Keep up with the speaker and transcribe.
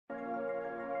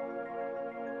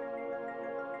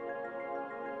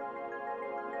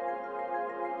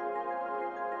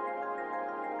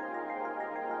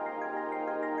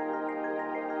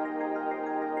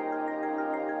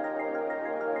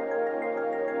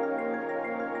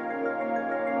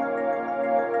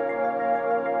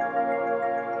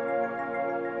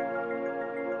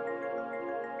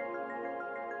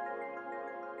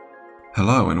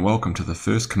Hello and welcome to the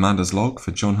first Commander's Log for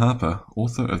John Harper,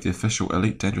 author of the official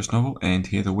Elite Dangerous novel and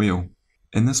Hear the Wheel.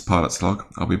 In this pilot's log,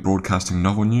 I'll be broadcasting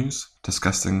novel news,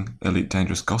 discussing Elite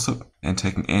Dangerous gossip, and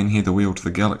taking Anne Hear the Wheel to the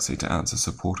galaxy to answer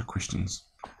supporter questions.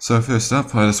 So first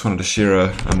up, I just wanted to share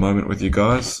a moment with you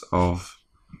guys. I've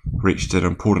reached an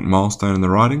important milestone in the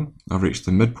writing. I've reached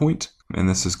the midpoint, and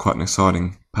this is quite an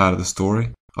exciting part of the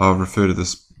story. I've referred to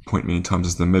this point many times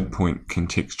as the midpoint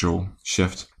contextual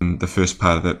shift, and the first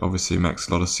part of that obviously makes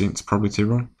a lot of sense probably to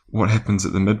everyone. What happens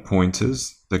at the midpoint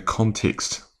is the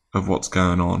context of what's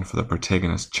going on for the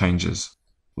protagonist changes.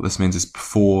 What this means is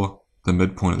before the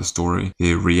midpoint of the story,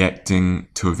 they're reacting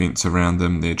to events around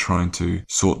them, they're trying to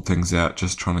sort things out,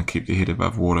 just trying to keep their head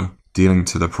above water, dealing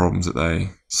to the problems that they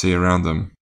see around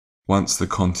them. Once the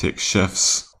context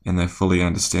shifts and they fully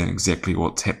understand exactly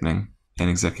what's happening and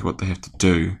exactly what they have to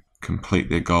do, complete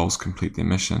their goals, complete their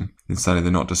mission, then suddenly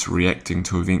they're not just reacting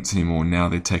to events anymore. Now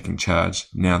they're taking charge.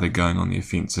 Now they're going on the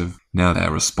offensive. Now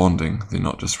they're responding. They're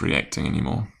not just reacting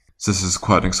anymore. So this is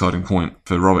quite an exciting point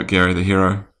for Robert Gary, the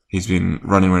hero. He's been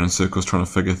running around in circles trying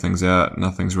to figure things out.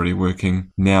 Nothing's really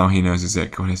working. Now he knows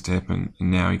exactly what has to happen, and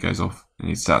now he goes off and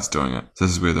he starts doing it. So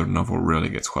this is where the novel really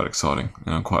gets quite exciting,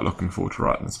 and I'm quite looking forward to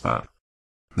writing this part.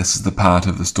 This is the part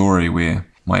of the story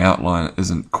where my outline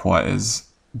isn't quite as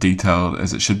detailed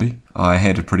as it should be. I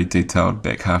had a pretty detailed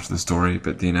back half of the story,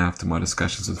 but then after my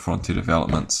discussions with Frontier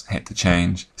Developments, had to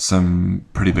change some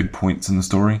pretty big points in the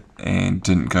story and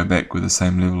didn't go back with the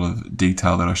same level of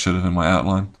detail that I should have in my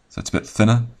outline. So it's a bit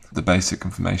thinner. The basic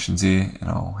information's there, and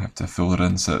I'll have to fill it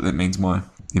in. So that means the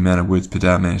amount of words per day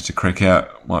I managed to crack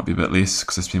out might be a bit less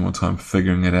because I spend more time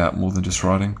figuring it out more than just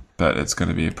writing. But it's going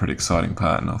to be a pretty exciting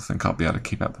part, and I think I'll be able to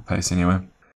keep up the pace anyway.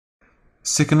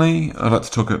 Secondly, I'd like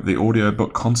to talk about the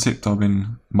audiobook concept I've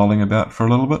been mulling about for a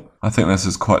little bit. I think this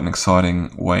is quite an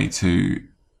exciting way to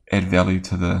add value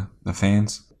to the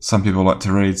fans. Some people like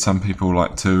to read, some people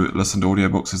like to listen to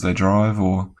audiobooks as they drive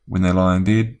or when they lie in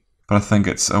bed. But I think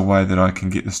it's a way that I can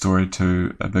get the story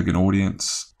to a bigger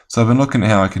audience. So I've been looking at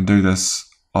how I can do this,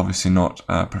 obviously not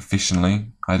professionally.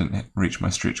 I didn't reach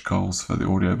my stretch goals for the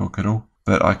audiobook at all.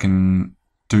 But I can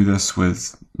do this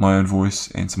with my own voice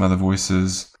and some other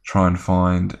voices, try and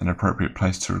find an appropriate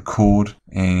place to record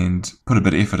and put a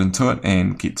bit of effort into it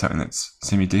and get something that's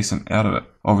semi-decent out of it.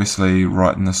 Obviously,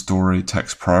 writing the story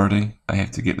takes priority. I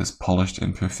have to get this polished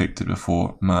and perfected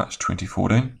before March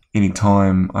 2014. Any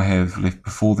time I have left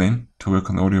before then to work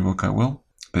on the audiobook, I will.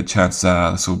 But chances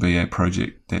are this will be a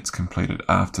project that's completed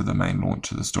after the main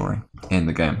launch of the story and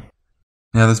the game.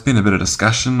 Now, there's been a bit of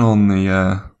discussion on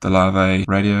the Larvae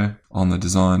radio on the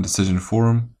Design Decision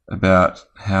Forum about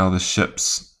how the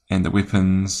ships and the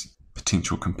weapons,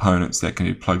 potential components that can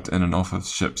be plugged in and off of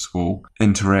ships will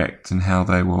interact and how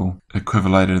they will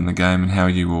equivalate it in the game and how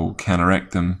you will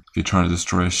counteract them if you're trying to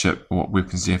destroy a ship, or what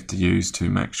weapons you have to use to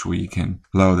make sure you can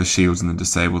lower the shields and then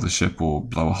disable the ship or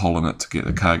blow a hole in it to get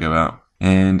the cargo out.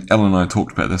 And Alan and I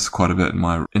talked about this quite a bit in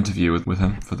my interview with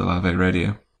him for the Larvae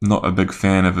radio. Not a big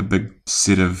fan of a big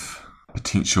set of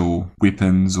potential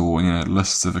weapons or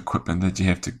lists of equipment that you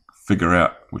have to figure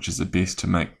out which is the best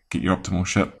to get your optimal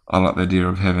ship. I like the idea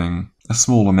of having a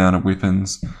small amount of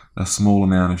weapons, a small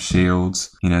amount of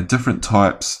shields, different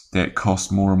types that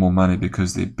cost more and more money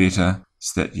because they're better,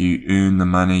 so that you earn the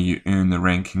money, you earn the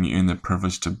ranking, you earn the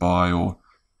privilege to buy or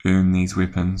earn these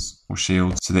weapons or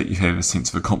shields, so that you have a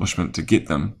sense of accomplishment to get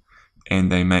them,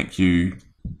 and they make you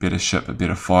a better ship, a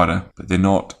better fighter, but they're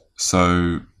not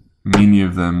so many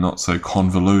of them, not so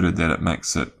convoluted that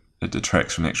it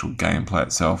detracts from the actual gameplay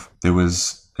itself. There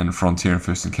was, in Frontier and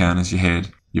First Encounters, you had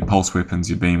your pulse weapons,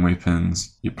 your beam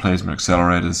weapons, your plasma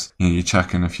accelerators. You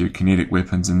chuck in a few kinetic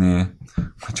weapons in there,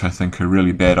 which I think are a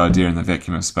really bad idea in the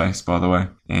vacuum of space, by the way.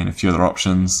 And a few other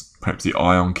options, perhaps the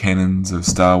ion cannons of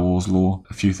Star Wars lore,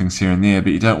 a few things here and there,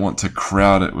 but you don't want to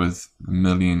crowd it with a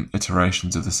million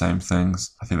iterations of the same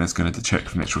things. I think that's going to detract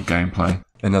from actual gameplay.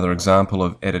 Another example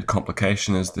of added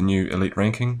complication is the new elite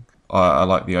ranking. I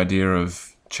like the idea of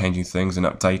changing things and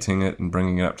updating it and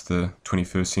bringing it up to the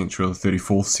 21st century or the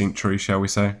 34th century, shall we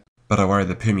say. But I worry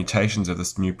the permutations of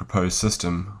this new proposed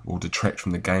system will detract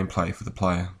from the gameplay for the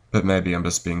player. But maybe I'm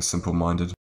just being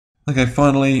simple-minded. Okay,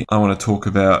 finally, I want to talk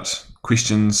about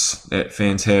questions that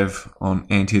fans have on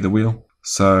Anne Hear the Wheel.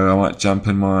 So I might jump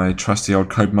in my trusty old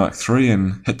Code Mark III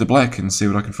and hit the black and see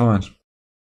what I can find.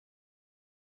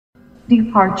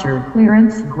 Departure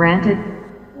clearance granted.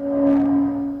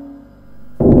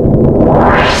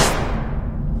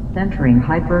 Entering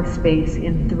hyperspace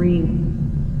in 3,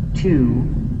 2,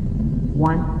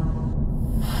 1.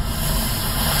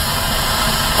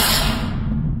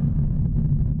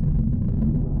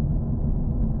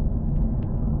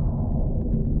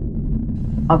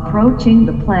 Approaching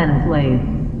the planet Lathe.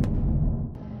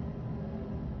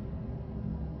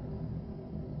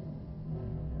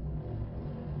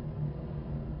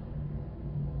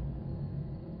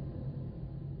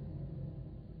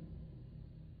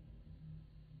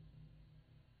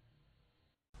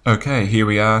 Okay, here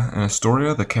we are in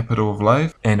Astoria, the capital of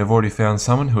Lathe, and I've already found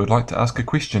someone who would like to ask a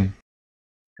question.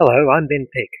 Hello, I'm Ben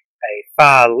Peck, a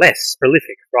far less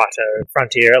prolific writer of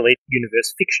frontier elite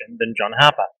universe fiction than John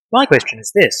Harper. My question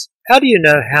is this: how do you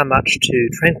know how much to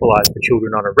tranquilise the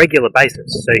children on a regular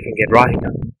basis so you can get writing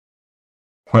done?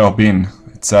 Well, Ben,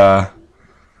 it's a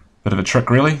bit of a trick,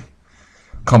 really.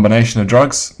 Combination of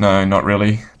drugs? No, not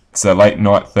really. It's a late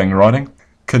night thing, writing.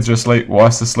 Kids are asleep,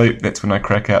 wife's asleep, that's when I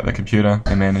crack out the computer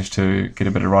and manage to get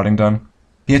a bit of writing done.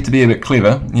 You have to be a bit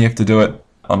clever. You have to do it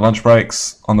on lunch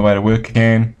breaks, on the way to work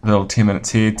again, a little 10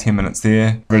 minutes here, 10 minutes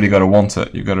there. You've really got to want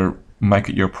it. You've got to make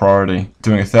it your priority.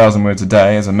 Doing 1,000 words a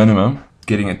day as a minimum,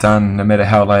 getting it done no matter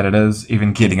how late it is,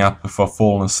 even getting up before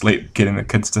falling asleep, getting the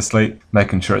kids to sleep,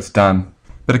 making sure it's done.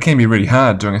 But it can be really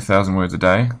hard doing 1,000 words a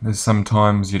day. There's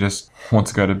sometimes you just want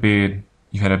to go to bed,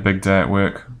 you've had a big day at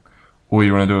work, all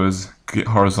you want to do is get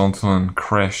horizontal and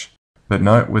crash. But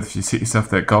no, if you set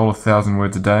yourself that goal of 1,000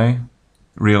 words a day,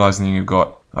 realising you've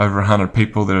got over 100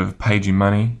 people that have paid you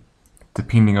money,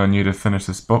 depending on you to finish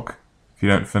this book. If you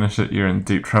don't finish it, you're in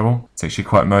deep trouble. It's actually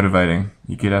quite motivating.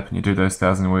 You get up and you do those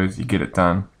 1,000 words, you get it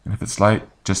done. And if it's late,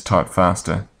 just type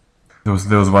faster. There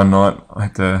was one night, I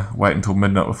had to wait until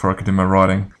midnight before I could do my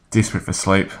writing. Desperate for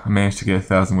sleep, I managed to get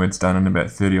 1,000 words done in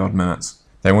about 30 odd minutes.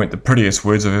 They weren't the prettiest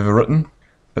words I've ever written,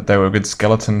 but they were a good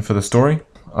skeleton for the story.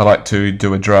 I like to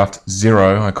do a draft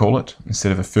 0, I call it,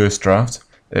 instead of a first draft.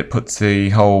 It puts the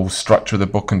whole structure of the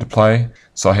book into play,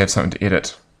 so I have something to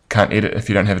edit. Can't edit if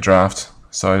you don't have a draft,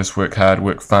 so I just work hard,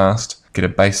 work fast, get a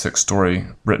basic story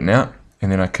written out, and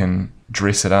then I can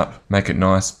dress it up, make it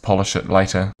nice, polish it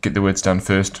later, get the words done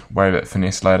first, worry about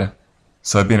finesse later.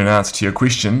 So Ben, in answer to your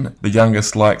question, the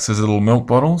youngest likes his little milk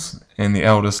bottles, and the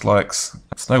eldest likes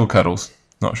snuggle cuddles.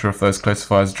 Not sure if those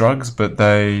classify as drugs, but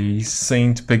they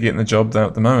seem to be getting the job done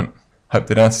at the moment. Hope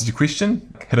that answers your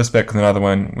question. Hit us back with another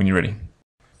one when you're ready.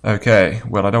 Okay,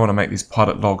 well, I don't want to make these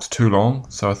pilot logs too long,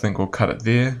 so I think we'll cut it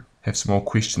there. Have some more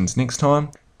questions next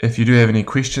time. If you do have any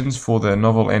questions for the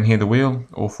novel And Hear the Wheel,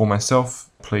 or for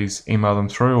myself, please email them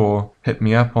through or hit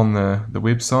me up on the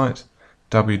website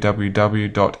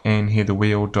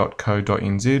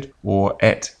www.andhearthewheel.co.nz or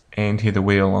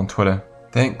 @andhearthewheel on Twitter.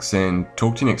 Thanks, and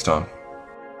talk to you next time.